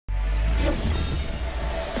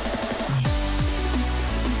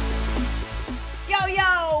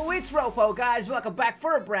RoPo, guys. Welcome back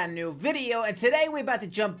for a brand new video, and today we're about to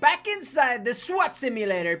jump back inside the SWAT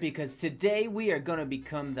simulator because today we are gonna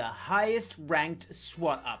become the highest ranked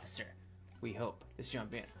SWAT officer. We hope. Let's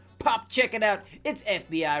jump in. Pop, check it out. It's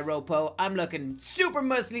FBI RoPo. I'm looking super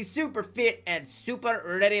muscly, super fit, and super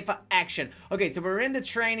ready for action. Okay, so we're in the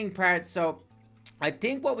training part, so I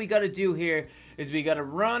think what we gotta do here is we gotta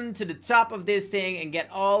run to the top of this thing and get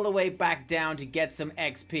all the way back down to get some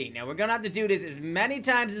XP. Now, we're gonna have to do this as many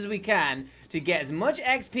times as we can to get as much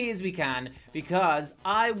XP as we can because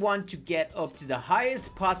I want to get up to the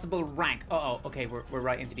highest possible rank. Uh-oh, okay, we're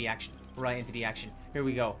right into the action. Right into the action. Here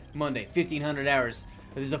we go. Monday, 1500 hours.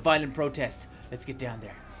 There's a violent protest. Let's get down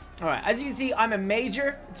there. Alright, as you can see, I'm a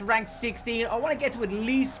major. It's rank 16. I want to get to at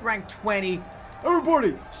least rank 20.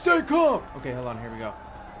 Everybody, stay calm. Okay, hold on. Here we go.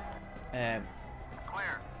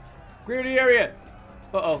 Clear. Clear the area.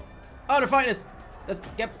 Uh-oh. Oh, they're fighting us. Let's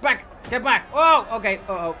get back. Get back. Oh, okay.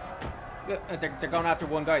 Uh-oh. They're going after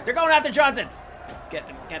one guy. They're going after Johnson. Get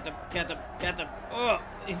them. Get them. Get them. Get them. Oh,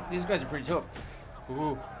 these guys are pretty tough.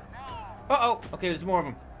 Ooh. Uh-oh. Okay, there's more of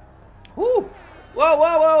them. Woo. Whoa,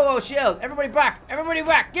 whoa, whoa, whoa. Shield. Everybody back. Everybody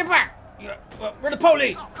back. Get back. We're the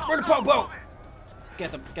police. We're the po-po.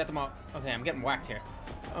 Get them. Get them out. Okay, I'm getting whacked here.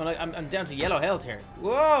 Oh, I'm down to yellow health here.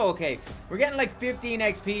 Whoa, okay. We're getting like 15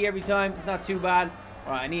 XP every time. It's not too bad.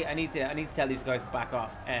 All right, I need to tell these guys to back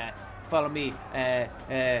off. Follow me.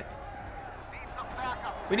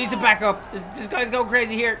 We need some backup. This guy's going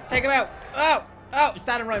crazy here. Take him out. Oh,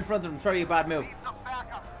 standing right in front of him. Probably a bad move. All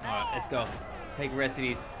right, let's go. Take the rest of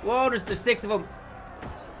these. Whoa, there's 6 of them.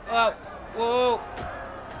 Oh, whoa.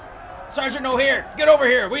 Sergeant O'Hare, get over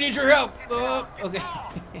here. We need your help. Oh, okay.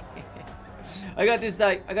 I got this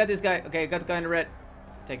guy. I got this guy. Okay, I got the guy in the red.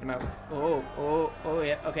 Take him out. Oh,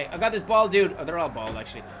 yeah. Okay, I got this bald dude. Oh, they're all bald,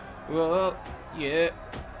 actually. Whoa, yeah.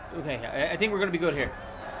 Okay, I think we're gonna be good here.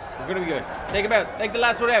 We're gonna be good. Take him out. Take the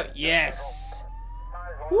last one out. Yes.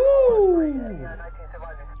 Woo.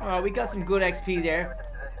 Oh, we got some good XP there.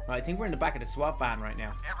 Oh, I think we're in the back of the SWAT van right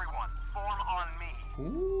now. Everyone, form on me.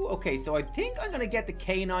 Ooh, okay, so I think I'm gonna get the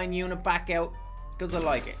K9 unit back out because I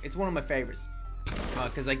like it. It's one of my favorites.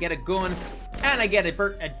 Because I get a gun and I get a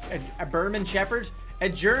German Shepherd. A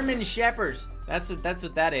German Shepherd. That's what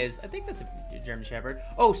that is. I think that's a German Shepherd.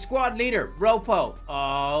 Oh, squad leader, RoPo.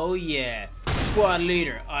 Oh yeah, squad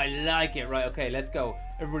leader. I like it. Right, okay, let's go.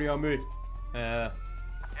 Everybody on me.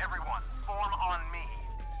 Everyone, form on me.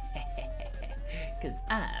 Because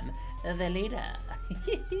I'm the leader.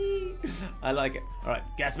 I like it. All right,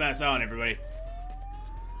 gas mask on, everybody.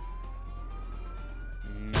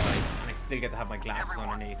 Nice. And I still get to have my glasses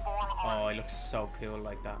underneath. Oh, I look so cool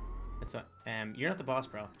like that. That's what. You're not the boss,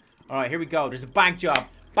 bro. All right, here we go. There's a bank job.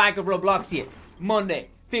 Bank of Roblox here. Monday,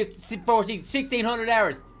 1600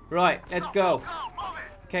 hours. Right, let's go.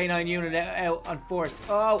 K9 unit out on force.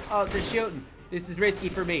 Oh, they're shooting. This is risky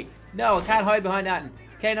for me. No, I can't hide behind that.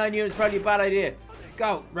 K9 unit's probably a bad idea.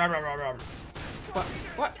 Go.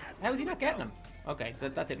 What? How is he not getting him? Okay,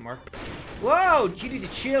 that didn't work. Whoa, you need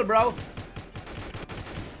to chill, bro.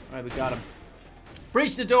 Alright, we got him.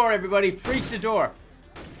 Breach the door, everybody. Breach the door.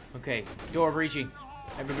 Okay, door breaching.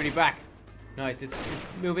 Everybody back. Nice, let's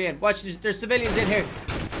move in. Watch, there's civilians in here.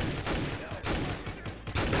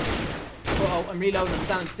 Uh-oh, I'm reloading. I'm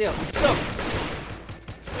standing still. I'm stuck.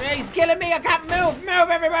 He's killing me. I can't move. Move,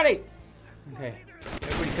 everybody. Okay.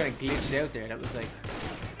 Everybody kind of glitched out there. That was like...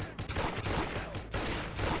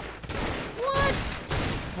 What?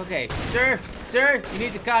 Okay, sir, you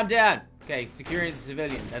need to calm down. Okay, securing the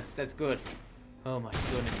civilian. That's good. Oh my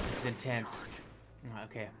goodness, this is intense.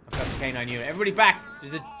 Okay, I've got the K9 unit. Everybody back.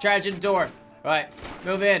 There's a charge in the door. Right,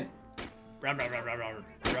 move in.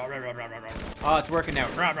 Oh, it's working now.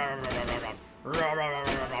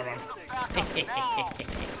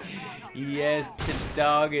 Yes, the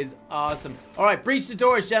dog is awesome. All right, breach the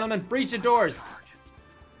doors, gentlemen. Breach the doors.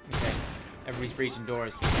 Okay, everybody's breaching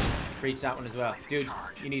doors. Breach that one as well. Dude,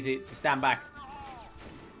 you need to stand back.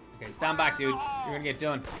 Okay, stand back, dude. You're gonna get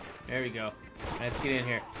done. There we go. Let's get in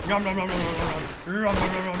here.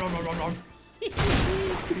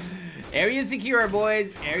 Area secure,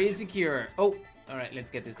 boys. Area secure. Oh, all right.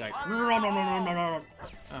 Let's get this guy. Oh,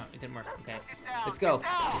 it didn't work. Okay, let's go.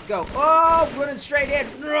 Let's go. Oh, running straight in.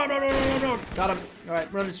 Got him. All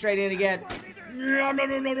right, running straight in again.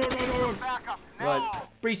 Right.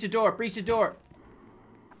 Breach the door. Breach the door.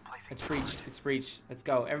 It's breached. It's breached. Let's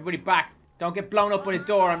go. Everybody back. Don't get blown up by the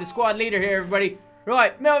door. I'm the squad leader here, everybody.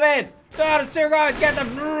 Right, move in. Sir, guys, get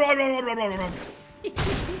them.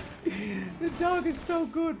 The dog is so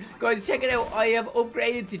good. Guys, check it out. I have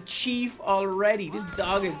upgraded to Chief already. This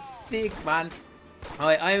dog is sick, man.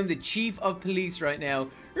 I am the Chief of Police right now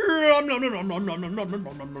Eat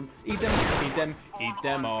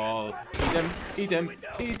them all. Eat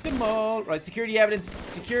them all. Right, security evidence,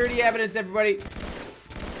 everybody. All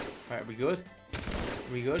right, are we good?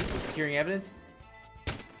 Are we good? We're securing evidence.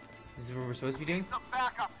 This is what we're supposed to be doing.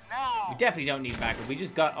 We definitely don't need backup. We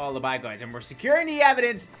just got all the bad guys, and we're securing the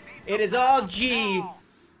evidence. It is all G.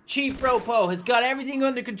 Chief RoPo has got everything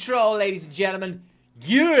under control, ladies and gentlemen.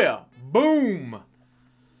 Yeah! Boom!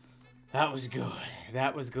 That was good.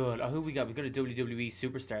 That was good. Oh, who we got? We got a WWE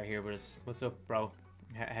superstar here with us. What's up, bro?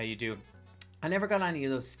 How you do? I never got any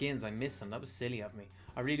of those skins. I missed them. That was silly of me.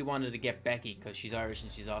 I really wanted to get Becky because she's Irish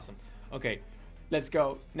and she's awesome. Okay, let's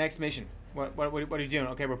go. Next mission. What are you doing?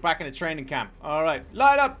 Okay, we're back in a training camp. All right,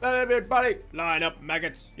 line up, everybody. Line up,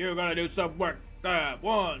 maggots. You're gonna do some work.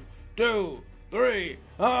 1, 2, 3.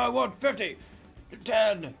 I want 50.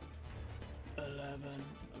 10. 11.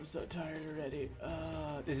 I'm so tired already.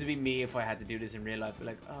 This would be me if I had to do this in real life. Be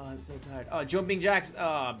like, oh, I'm so tired. Oh, jumping jacks.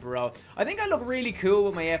 Oh, bro. I think I look really cool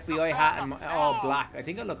with my FBI hat and all black. I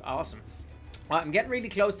think I look awesome. I'm getting really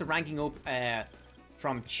close to ranking up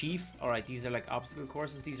from Chief. All right, these are like obstacle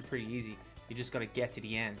courses. These are pretty easy. You just gotta get to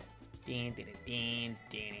the end.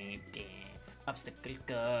 Obstacle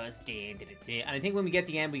course. And I think when we get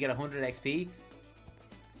to the end, we get 100 XP.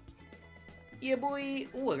 Yeah, boy.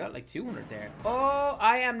 Oh, I got like 200 there. Oh,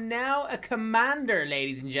 I am now a commander,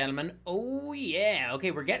 ladies and gentlemen. Oh, yeah.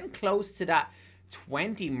 Okay, we're getting close to that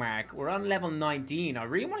 20 mark. We're on level 19. I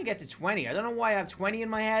really want to get to 20. I don't know why I have 20 in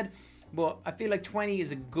my head, but I feel like 20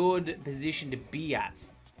 is a good position to be at.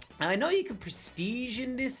 And I know you can prestige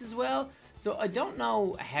in this as well, so I don't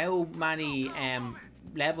know how many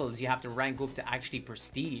levels you have to rank up to actually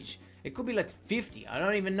prestige. It could be like 50. I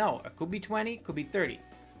don't even know. It could be 20. It could be 30.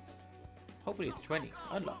 Hopefully it's 20.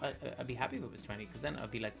 I'd be happy if it was 20, because then I'd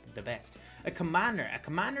be like the best. A commander. A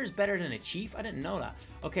commander is better than a chief? I didn't know that.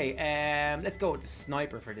 Okay, let's go with the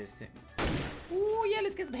sniper for this thing. Ooh, yeah,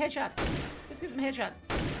 let's get some headshots. Let's get some headshots.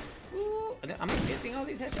 Ooh, am I missing all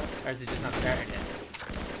these headshots? Or is it just not started yet?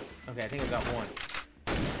 Okay, I think I got one.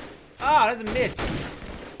 Oh, that's a miss.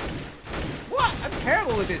 What? I'm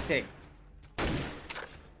terrible with this thing.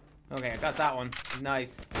 Okay, I got that one.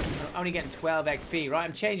 Nice. I'm only getting 12 XP. Right,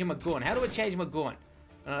 I'm changing my gun. How do I change my gun?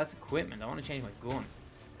 Oh, no, that's equipment. I want to change my gun.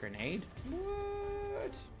 Grenade?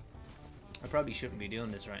 What? I probably shouldn't be doing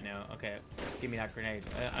this right now. Okay, give me that grenade.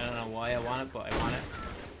 I don't know why I want it, but I want it.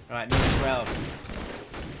 Alright, number 12.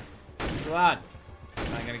 Go on.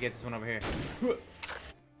 I'm gonna get this one over here.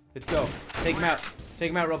 Let's go. Take him out.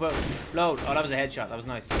 Take him out, RoPo. Load. Oh, that was a headshot. That was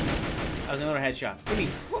nice. That was another headshot. Really?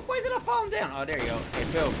 Why is it not falling down? Oh, there you go. Okay,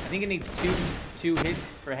 boom. I think it needs two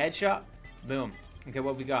hits for a headshot. Boom. Okay,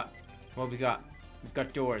 what we got? What we got? We've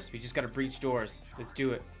got doors. We just got to breach doors. Let's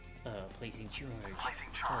do it. Placing charge. Placing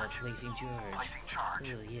charge. Placing charge. Placing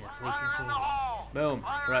charge. Oh, yeah. Placing charge. Boom.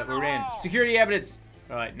 Right, we're in. Security evidence.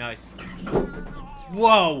 All right, nice.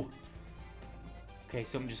 Whoa. Okay,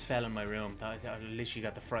 something just fell in my room. I literally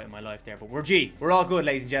got the fright of my life there. But we're G. We're all good,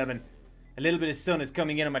 ladies and gentlemen. A little bit of sun is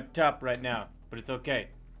coming in on my top right now, but it's okay.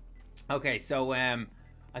 Okay, so I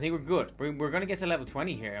think we're good. We're gonna get to level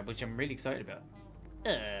 20 here, which I'm really excited about.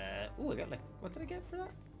 Oh, I got like, what did I get for that?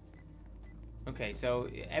 Okay, so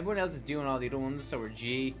everyone else is doing all the other ones, so we're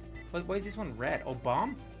G. Why is this one red? Oh,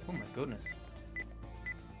 bomb? Oh my goodness.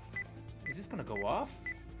 Is this gonna go off?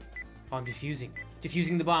 Oh, I'm defusing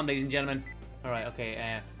the bomb, ladies and gentlemen. All right,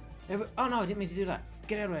 okay. Oh no, I didn't mean to do that.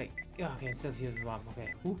 Get out of the way. Oh, okay, I'm still defusing the bomb.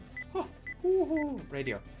 Okay. Ooh. Oh. Ooh,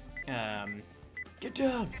 radio. Get down. Get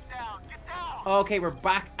down. Get down. Okay, we're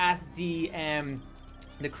back at the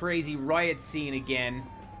crazy riot scene again.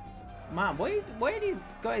 Man, why are these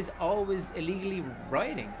guys always illegally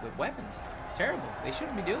rioting with weapons? It's terrible. They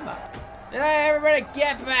shouldn't be doing that. Hey, everybody,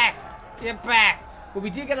 get back! Get back! But we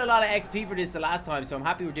did get a lot of XP for this the last time, so I'm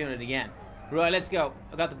happy we're doing it again. Right, let's go.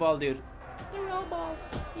 I got the ball, dude. The roll ball.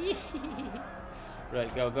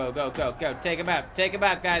 Right, go. Take him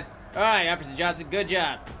out, guys. All right, Officer Johnson, good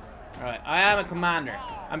job. All right, I am a commander.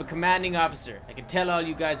 I'm a commanding officer. I can tell all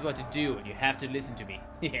you guys what to do, and you have to listen to me.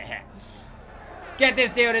 Yeah. Get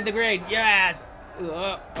this dude in the green. Yes. Ooh,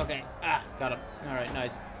 oh, okay. Ah, got him. All right,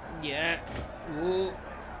 nice. Yeah. Ooh.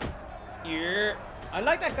 Yeah. I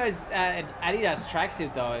like that guy's Adidas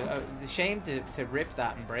tracksuit though. It's a shame to rip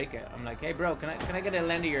that and break it. I'm like, hey bro, can I get a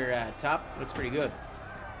lend of your top? Looks pretty good.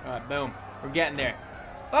 All right, boom. We're getting there.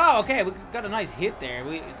 Oh, okay, we got a nice hit there.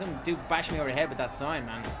 Some dude bashed me over the head with that sign,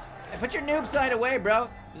 man. Hey, put your noob sign away, bro.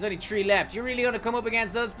 There's only 3 left. You really gonna come up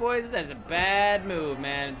against those boys? That's a bad move,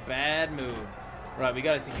 man. Bad move. Right, we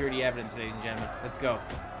got a security evidence, ladies and gentlemen. Let's go.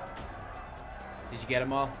 Did you get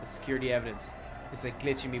them all? With security evidence. It's like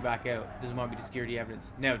glitching me back out. Doesn't want me to security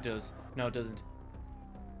evidence. No, it does. No, it doesn't.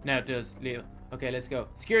 No, it does. Leo. Okay, let's go.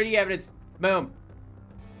 Security evidence. Boom.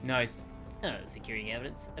 Nice. Security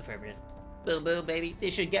evidence. Affirmative. Boom, boom, baby.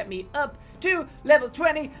 This should get me up to level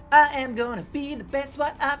 20. I am gonna be the best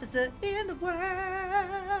SWAT officer in the world.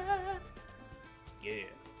 Yeah.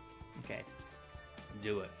 Okay.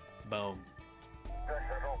 Do it. Boom.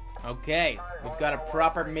 Okay, we've got a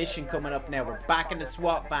proper mission coming up now. We're back in the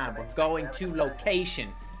SWAT van. We're going to location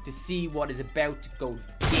to see what is about to go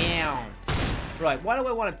down. Right, what do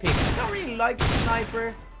I want to pick? I don't really like the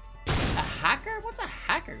sniper. A hacker? What's a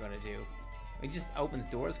hacker gonna do? He just opens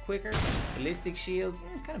doors quicker. Ballistic shield,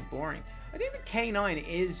 kind of boring. I think the K9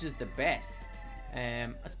 is just the best.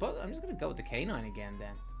 I suppose I'm just gonna go with the K9 again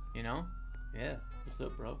then. You know? Yeah. What's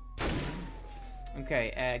up, bro?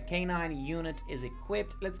 Okay, K9 unit is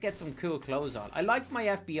equipped. Let's get some cool clothes on. I like my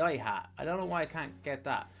FBI hat. I don't know why I can't get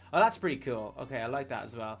that. Oh, that's pretty cool. Okay, I like that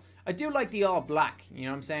as well. I do like the all black. You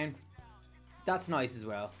know what I'm saying? That's nice as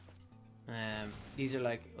well. These are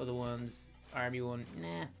like other ones. Army one.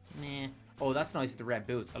 Nah. Oh, that's nice with the red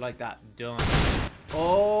boots. I like that. Done.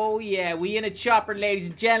 Oh, yeah. We in a chopper, ladies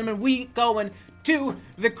and gentlemen. We going to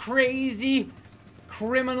the crazy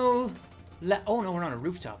criminal... Oh, no, we're on a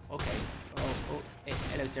rooftop. Okay. Oh, hey,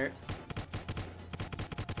 hello, sir.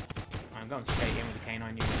 I'm going straight in with the K9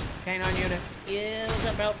 unit. K9 unit. Yeah, what's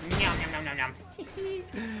up, bro? Nom, nom, nom, nom, nom.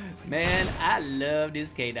 Man, I love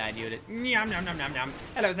this K9 unit. Nom, nom, nom, nom, nom.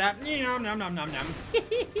 Hello, sir. Nom, nom, nom, nom, nom.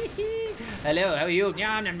 Hello, how are you?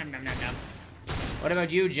 Nom, nom, nom, nom, nom, nom. What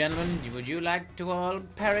about you, gentlemen? Would you like to all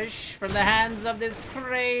perish from the hands of this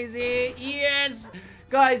crazy... Yes!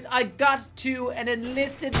 Guys, I got to an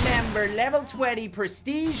enlisted member, level 20,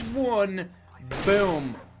 prestige 1.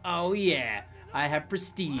 Boom. Oh, yeah. I have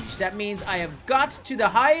prestige. That means I have got to the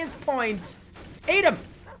highest point. Ate him.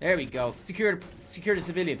 There we go. Secured a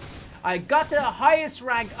civilian. I got to the highest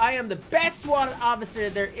rank. I am the best SWAT officer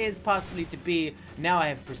there is possibly to be. Now I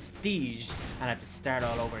have prestige, and I have to start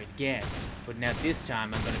all over again. But now this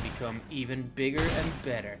time, I'm going to become even bigger and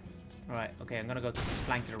better. All right. Okay, I'm going to go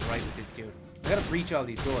flank to the right with this dude. I gotta breach all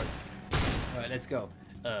these doors. Alright, let's go.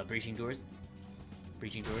 Breaching doors.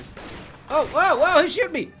 Breaching doors. Oh, whoa, whoa, he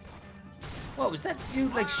shoot me! What, was that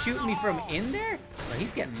dude like shooting me from in there? Oh,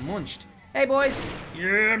 he's getting munched. Hey, boys!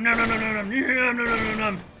 Yeah, nom, nom, nom, nom, nom, nom, nom,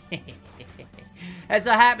 nom. That's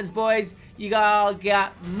what happens, boys. You all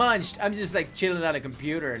got munched. I'm just like chilling on a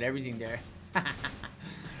computer and everything there.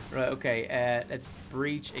 Right, okay, let's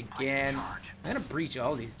breach again. I'm gonna breach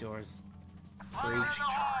all these doors.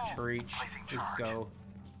 Breach. Let's go.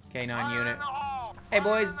 K9 unit. Hey,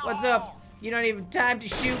 boys, what's up? You don't even have time to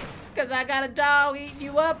shoot because I got a dog eating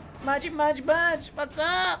you up. Munchy, munch, munch. What's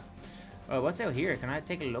up? Oh, what's out here? Can I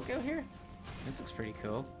take a look out here? This looks pretty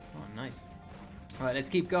cool. Oh, nice. All right, let's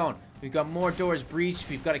keep going. We've got more doors breached.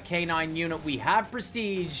 We've got a K9 unit. We have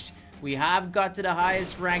prestiged. We have got to the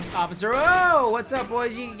highest ranked officer. Oh, what's up,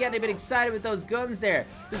 boys? You can get a bit excited with those guns there.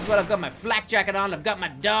 This is what I've got my flak jacket on. I've got my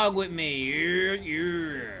dog with me.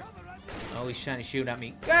 Yeah. Oh, he's trying to shoot at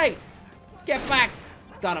me. Hey, get back.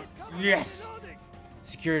 Got him. Yes.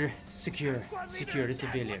 Secure the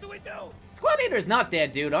civilian. Squad leader is not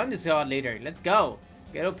dead, dude. I'm the squad leader. Let's go.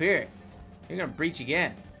 Get up here. You're gonna breach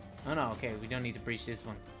again. Oh no, okay, we don't need to breach this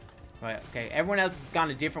one. Right, okay, everyone else has gone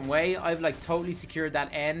a different way. I've like totally secured that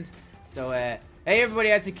end. So, hey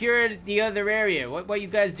everybody, I secured the other area. What you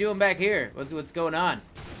guys doing back here? What's going on?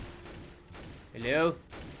 Hello?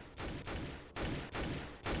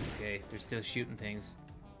 Okay, they're still shooting things.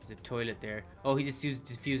 There's a toilet there. Oh, he just used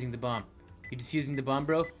defusing the bomb. You defusing the bomb,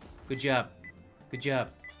 bro? Good job. Good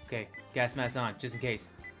job. Okay, gas mask on, just in case.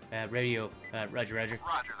 Radio, roger, roger.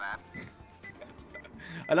 Roger that.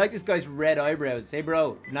 I like this guy's red eyebrows. Hey,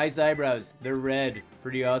 bro, nice eyebrows. They're red.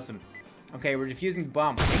 Pretty awesome. Okay, we're defusing the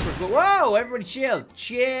bomb. I think we're good. Whoa, everybody chill.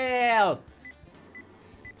 Chill.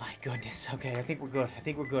 My goodness. Okay, I think we're good. I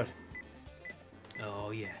think we're good.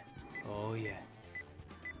 Oh, yeah. Oh, yeah.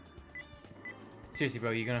 Seriously,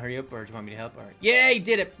 bro, you gonna hurry up or do you want me to help? All right. Yeah, he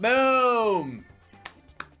did it. Boom.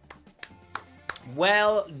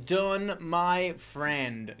 Well done, my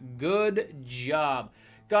friend. Good job.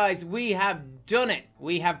 Guys, we have done it.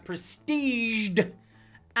 We have prestiged.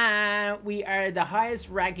 And we are the highest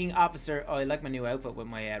ranking officer. Oh, I like my new outfit with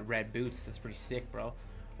my red boots. That's pretty sick, bro.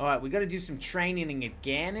 Alright, we gotta do some training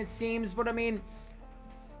again, it seems. But I mean,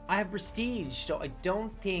 I have prestige. So I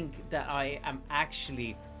don't think that I am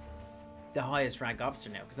actually the highest rank officer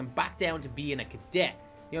now. Because I'm back down to being a cadet.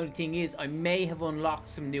 The only thing is, I may have unlocked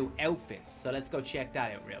some new outfits. So let's go check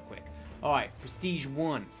that out real quick. Alright, prestige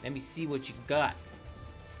 1. Let me see what you got.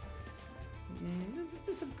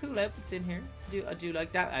 There's some cool outfits in here. I do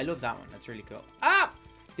like that. I love that one. That's really cool. Ah!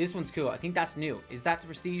 This one's cool. I think that's new. Is that the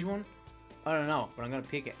Prestige one? I don't know, but I'm going to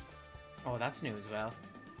pick it. Oh, that's new as well.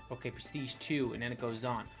 Okay, Prestige 2, and then it goes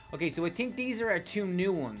on. Okay, so I think these are our 2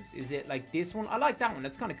 new ones. Is it like this one? I like that one.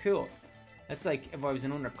 That's kind of cool. That's like if I was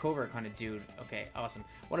an undercover kind of dude. Okay, awesome.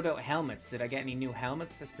 What about helmets? Did I get any new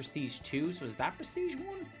helmets? That's Prestige 2, so is that Prestige 1?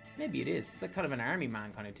 Maybe it is. It's like kind of an army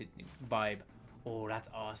man kind of vibe. Oh, that's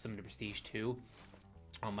awesome, the Prestige 2.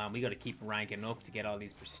 Oh man, we got to keep ranking up to get all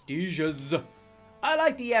these prestiges. I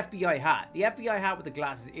like the FBI hat. The FBI hat with the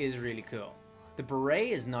glasses is really cool. The beret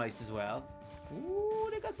is nice as well. Ooh,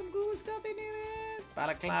 they got some cool stuff in here, man.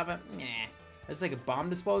 Balaclava, nah. That's like a bomb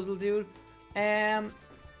disposal, dude.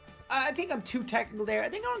 I think I'm too technical there. I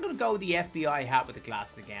think I'm going to go with the FBI hat with the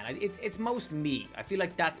glasses again. It's most me. I feel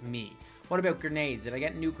like that's me. What about grenades? Did I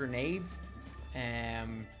get new grenades?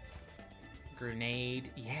 Grenade.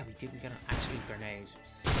 Yeah, we did. We got an actual grenade.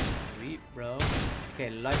 Sweet, bro.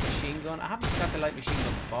 Okay, light machine gun. I haven't got the light machine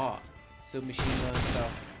gun bought. Submachine gun and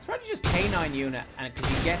stuff. It's probably just K9 unit, and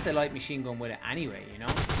because you get the light machine gun with it anyway, you know?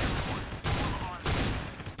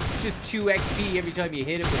 Just 2 XP every time you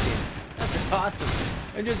hit it with this. That's awesome.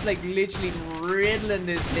 I'm just like literally riddling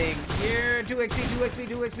this thing. Yeah, 2 XP, 2 XP,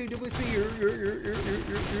 2 XP, 2 XP.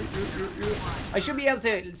 I should be able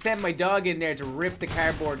to send my dog in there to rip the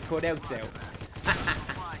cardboard cutouts out.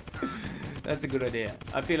 That's a good idea.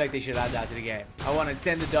 I feel like they should add that to the game. I want to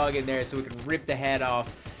send the dog in there so we can rip the head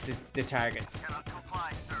off the targets.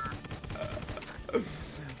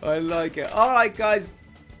 I like it. Alright, guys.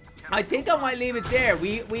 I think I might leave it there.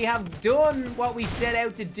 We have done what we set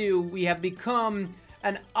out to do. We have become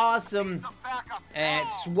an awesome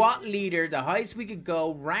SWAT leader, the highest we could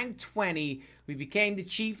go, rank 20. We became the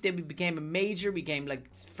chief, then we became a major, we became like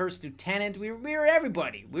first lieutenant. We were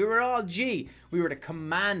everybody. We were all G. We were the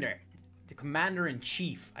commander. The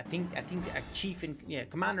commander-in-chief. I think a chief in, yeah,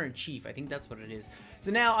 commander-in-chief. I think that's what it is. So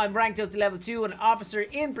now I'm ranked up to level 2, an officer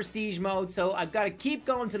in prestige mode. So I've got to keep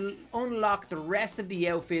going to unlock the rest of the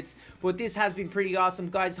outfits. But this has been pretty awesome,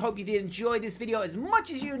 guys. Hope you did enjoy this video as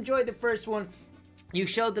much as you enjoyed the first one. You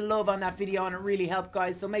showed the love on that video and it really helped,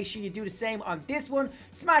 guys. So make sure you do the same on this one.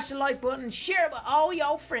 Smash the like button, share it with all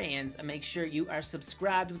your friends, and make sure you are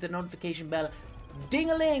subscribed with the notification bell.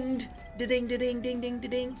 Ding-a-ling,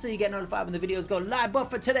 da-ding-da-ding-ding-ding-da-ding, so you get notified when the videos go live.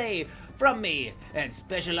 But for today, from me and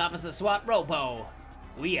Special Officer SWAT RoPo,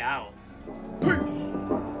 we out.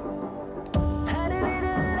 Peace.